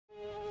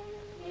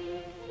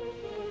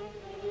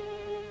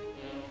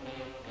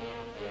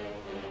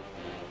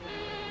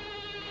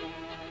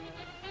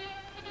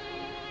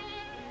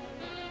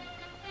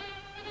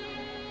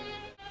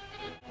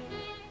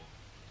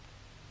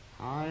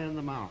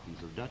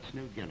mountains of Dutch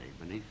New Guinea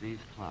beneath these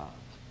clouds.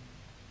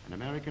 An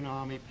American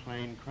Army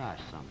plane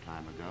crashed some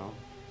time ago.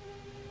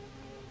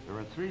 There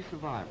are 3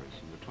 survivors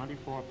from the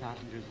 24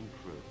 passengers and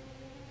crew.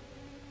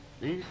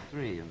 These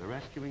 3 and the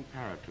rescuing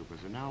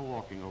paratroopers are now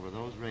walking over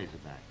those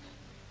razorbacks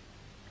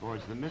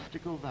towards the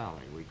mystical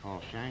valley we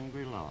call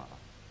Shangri-La.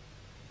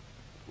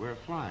 We're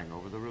flying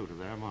over the route of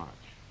their march.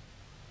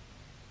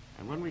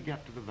 And when we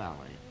get to the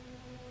valley,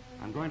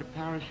 I'm going to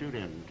parachute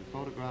in to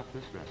photograph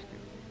this rescue.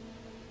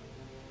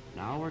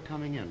 Now we're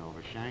coming in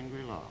over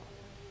Shangri-La.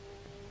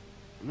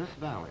 From this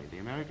valley, the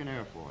American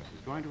Air Force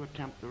is going to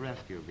attempt the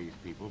rescue of these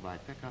people by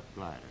pickup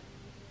glider.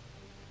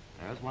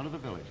 There's one of the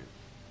villages.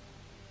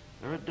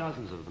 There are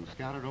dozens of them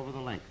scattered over the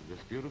length of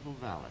this beautiful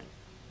valley,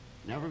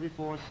 never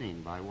before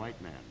seen by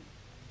white men.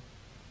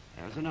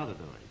 There's another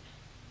village.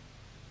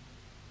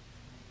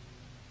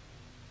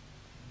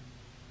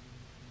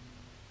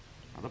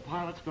 Now the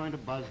pilot's going to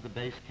buzz the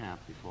base camp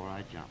before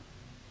I jump.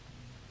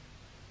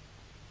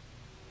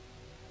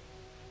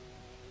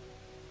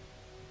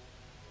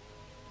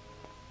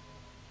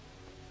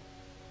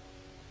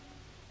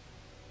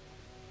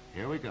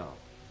 Here we go.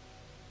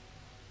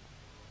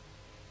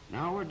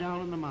 Now we're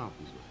down in the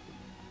mountains with them.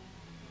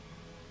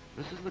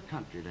 This is the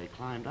country they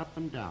climbed up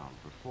and down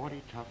for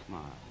 40 tough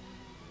miles.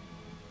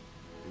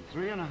 In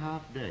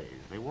 3.5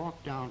 days, they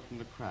walked down from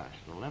the crash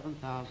at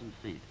 11,000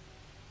 feet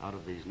out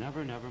of these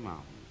never, never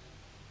mountains.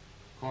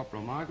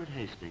 Corporal Margaret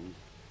Hastings,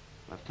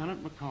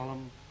 Lieutenant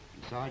McCollum,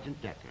 and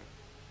Sergeant Decker,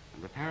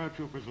 and the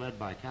paratroopers led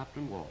by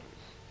Captain Walters.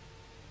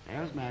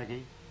 There's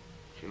Maggie.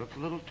 She looks a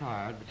little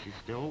tired, but she's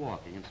still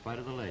walking in spite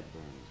of the leg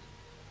burns.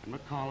 And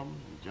McCollum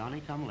and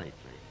Johnny come lately.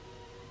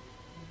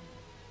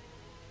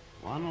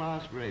 One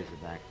last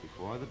razorback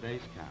before the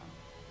base camp.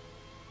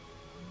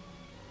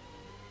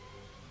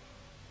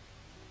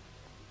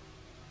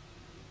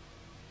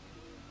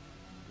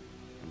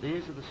 And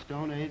these are the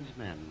Stone Age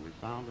men we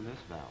found in this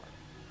valley.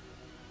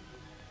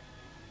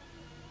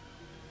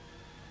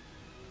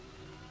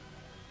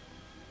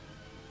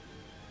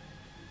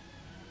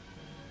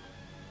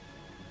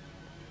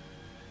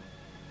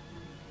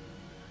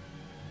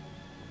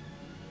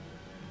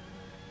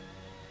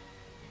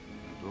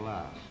 At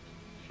last,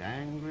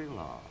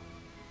 Shangri-La.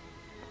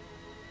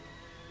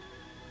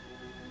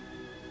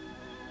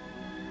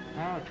 The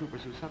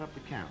paratroopers who set up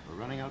the camp are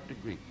running out to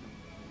greet them.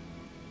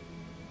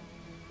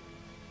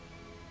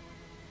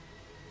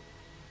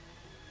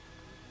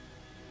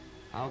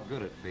 How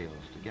good it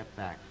feels to get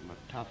back from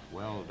a tough,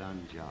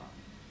 well-done job.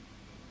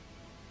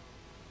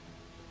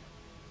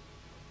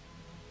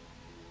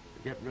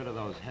 To get rid of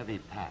those heavy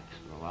packs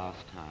for the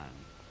last time.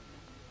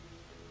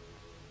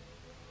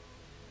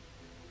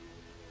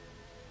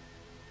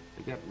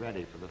 To get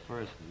ready for the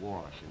first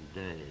wash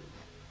in days.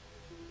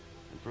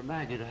 And for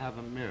Maggie to have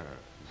a mirror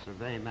and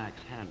survey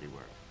Mac's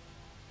handiwork.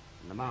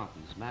 In the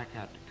mountains, Mac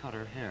had to cut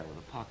her hair with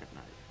a pocket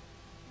knife.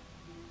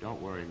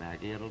 Don't worry,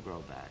 Maggie, it'll grow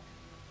back.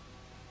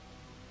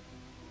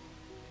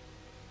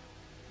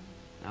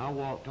 Now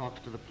Walt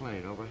talks to the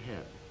plane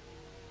overhead.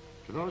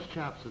 To those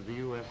chaps of the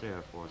U.S.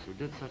 Air Force who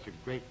did such a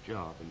great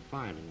job in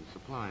finding and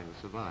supplying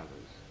the survivors.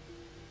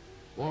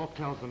 Walt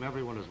tells them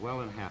everyone is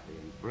well and happy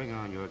and bring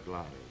on your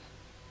gliders.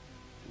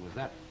 And was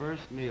that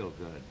first meal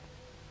good?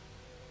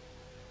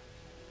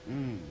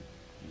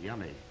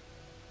 Yummy.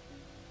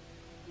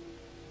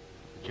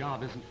 The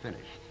job isn't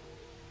finished.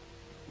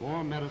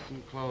 More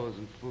medicine, clothes,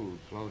 and food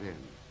flowed in.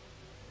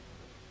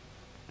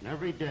 And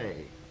every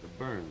day, the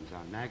burns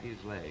on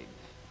Maggie's legs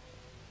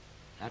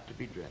had to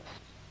be dressed.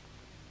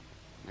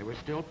 They were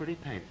still pretty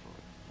painful.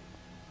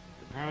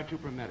 The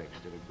paratrooper medics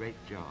did a great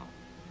job.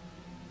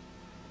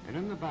 And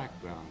in the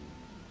background,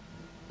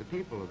 the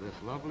people of this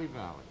lovely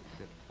valley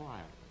sit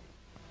quietly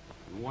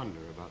and wonder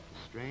about the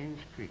strange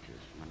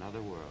creatures from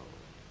another world.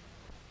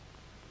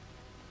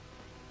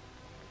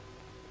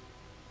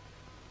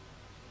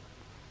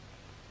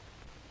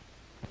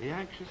 The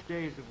anxious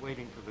days of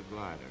waiting for the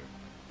glider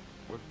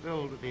were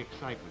filled with the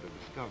excitement of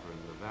discovering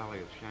the valley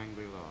of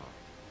Shangri-La,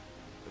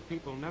 the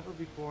people never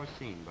before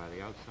seen by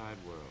the outside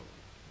world,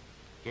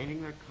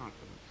 gaining their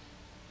confidence,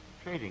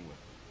 trading with them.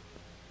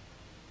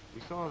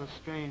 We saw the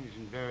strange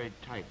and varied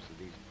types of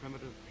these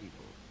primitive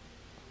people.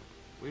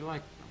 We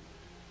liked them.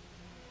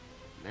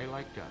 They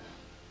liked us.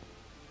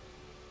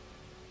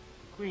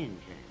 The Queen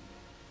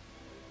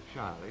came,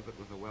 shyly but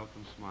with a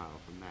welcome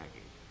smile from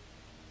Maggie.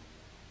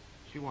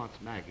 She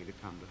wants Maggie to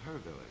come to her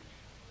village.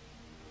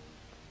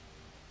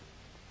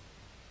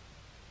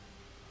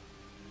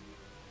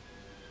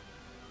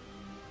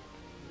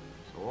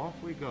 So off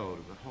we go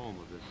to the home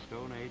of this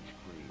Stone Age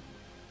queen.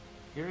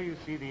 Here you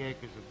see the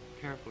acres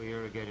of carefully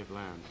irrigated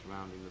land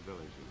surrounding the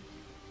villages.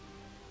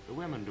 The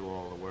women do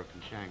all the work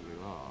in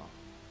Shangri-La.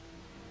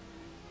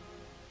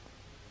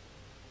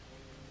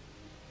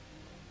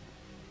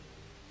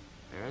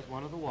 There's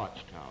one of the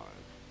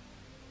watchtowers.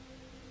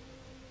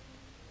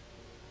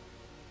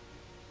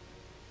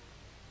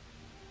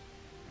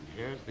 And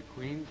here's the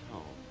Queen's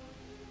home.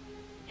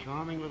 A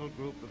charming little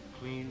group of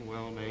clean,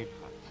 well-made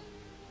huts.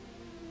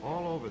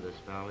 All over this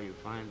valley you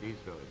find these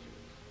villages.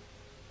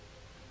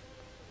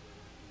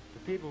 The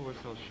people were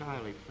so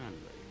shyly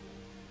friendly.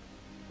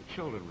 The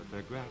children with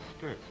their grass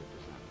skirts had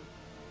descended.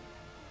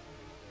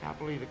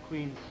 Happily, the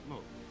queen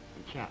smoked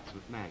and chats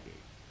with Maggie.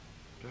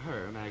 To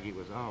her, Maggie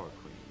was our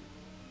queen.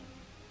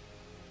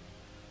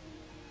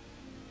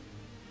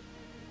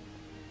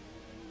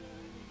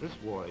 This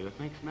warrior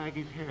thinks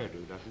Maggie's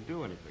hairdo doesn't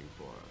do anything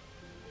for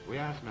her. We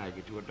asked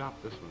Maggie to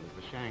adopt this one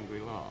as the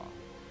Shangri-La.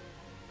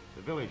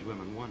 The village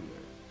women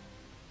wondered.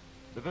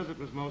 The visit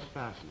was most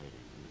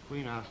fascinating, and the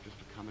queen asked us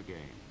to come again.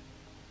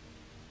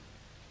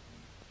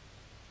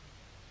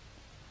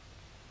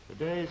 The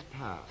days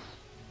pass.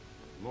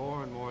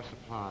 More and more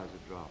supplies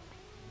are dropped.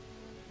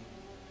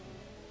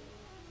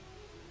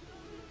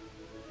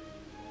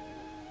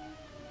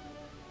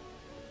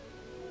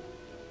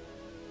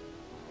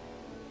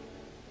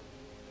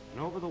 And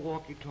over the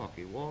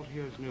walkie-talkie, Walt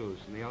hears news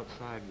from the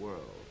outside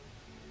world,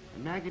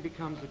 and Maggie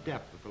becomes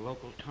adept with the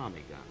local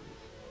Tommy guns.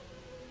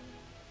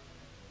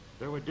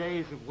 There were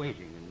days of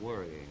waiting and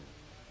worrying.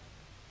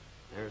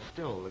 There's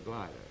still the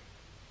glider.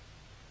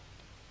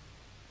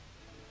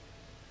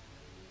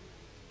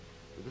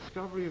 The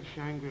discovery of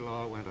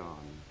Shangri-La went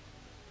on.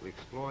 We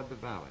explored the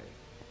valley.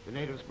 The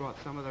natives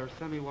brought some of their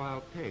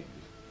semi-wild pigs,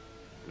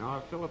 and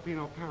our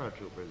Filipino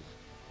paratroopers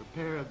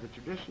prepared the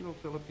traditional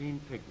Philippine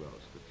pig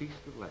roast, the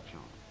Feast of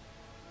Lechon.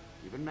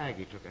 Even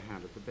Maggie took a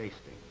hand at the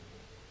basting,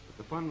 but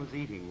the fun was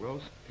eating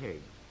roast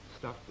pig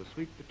stuffed with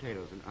sweet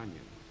potatoes and onions.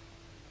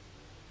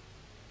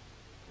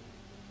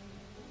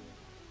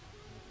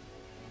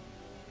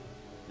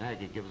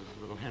 Maggie gives us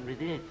a little Henry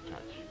VIII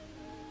touch.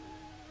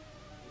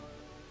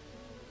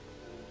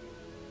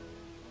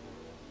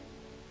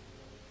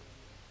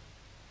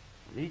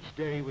 And each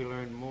day we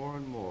learn more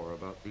and more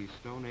about these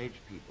Stone Age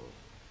people.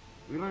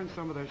 We learn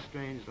some of their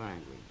strange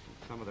language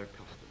and some of their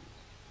customs.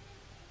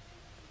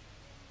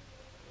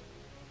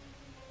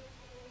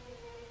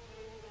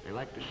 They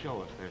like to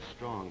show us their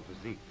strong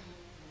physiques.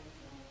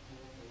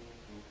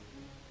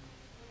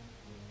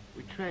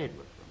 We trade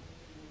with them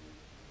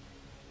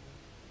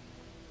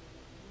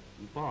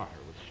and barter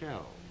with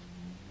shells.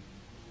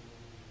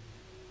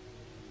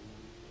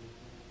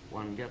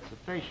 One gets a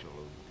facial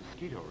of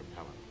mosquito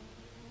repellent.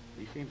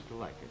 He seems to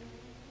like it.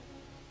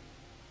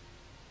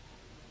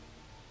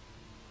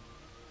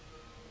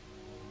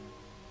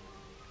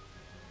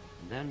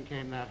 And then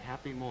came that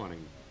happy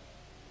morning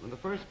when the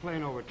first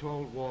plane over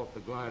told Walt the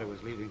glider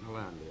was leaving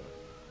Hollandia.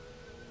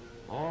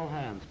 All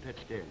hands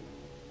pitched in.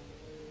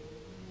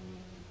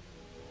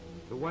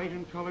 The white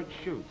and colored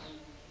chutes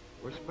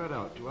were spread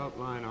out to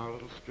outline our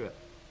little strip.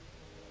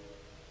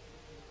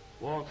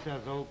 Walt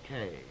says,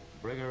 "Okay,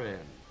 bring her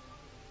in."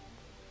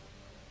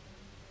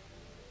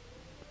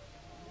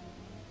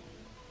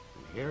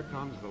 And here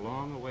comes the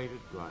long-awaited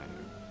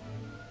glider.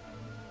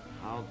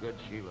 How good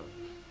she looks.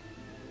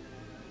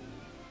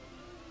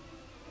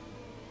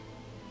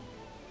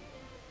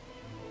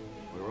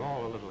 We were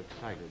all a little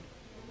excited.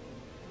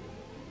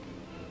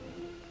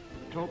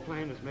 The tow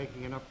plane is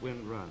making enough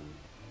wind run.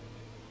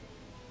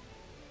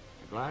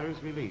 The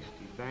glider's released.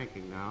 He's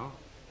banking now.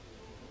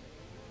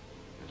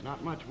 There's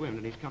not much wind,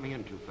 and he's coming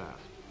in too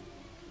fast.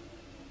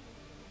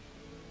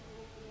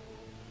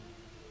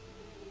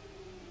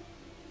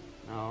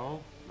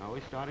 No,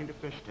 he's starting to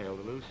fishtail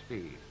to lose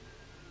speed.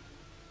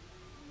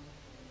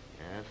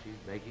 Yes, he's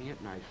making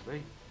it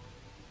nicely.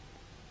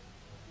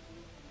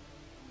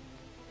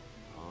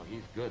 Oh,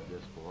 he's good,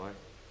 this boy.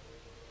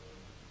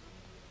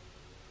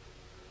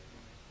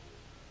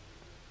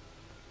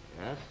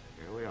 Yes,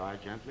 here we are.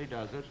 Gently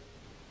does it.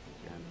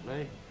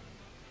 Gently.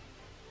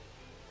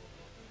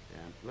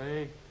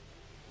 Gently.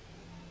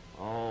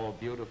 Oh,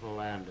 beautiful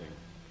landing.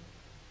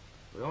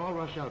 We all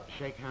rush out to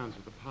shake hands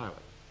with the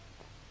pilot.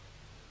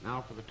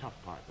 Now for the tough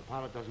part. The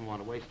pilot doesn't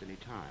want to waste any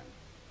time.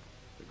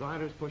 The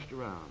glider's pushed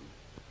around.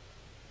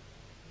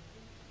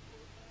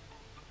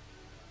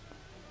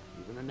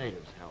 Even the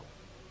natives help.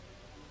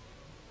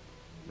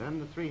 Then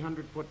the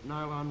 300-foot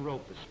nylon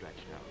rope is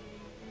stretched out.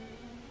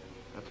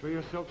 That's where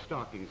your silk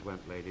stockings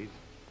went, ladies.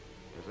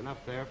 There's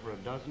enough there for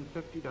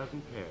 50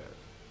 dozen pairs.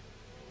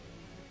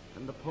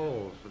 And the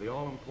poles for the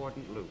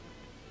all-important loop.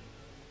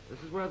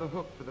 This is where the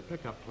hook for the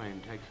pickup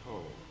plane takes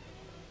hold.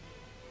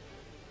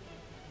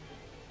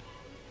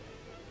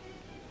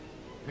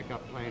 The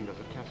pickup plane does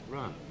a test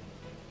run.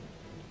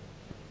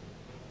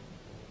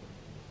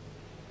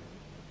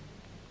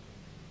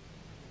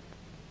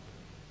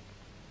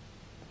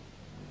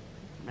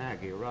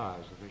 Maggie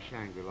arrives with her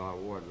Shangri-La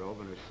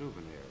wardrobe and her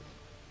souvenirs.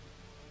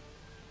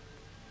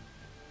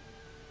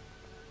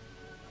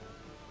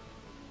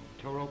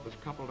 The tow rope is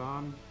coupled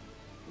on,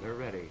 and they're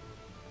ready.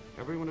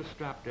 Everyone is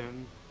strapped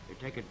in. They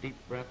take a deep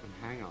breath and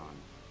hang on.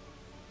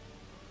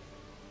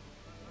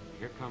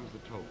 Here comes the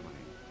tow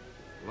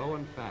plane, low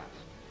and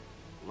fast,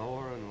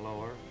 lower and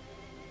lower.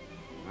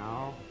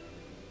 Now,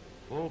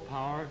 full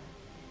power,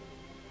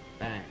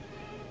 bang.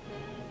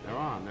 They're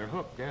on, they're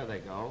hooked, there they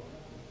go.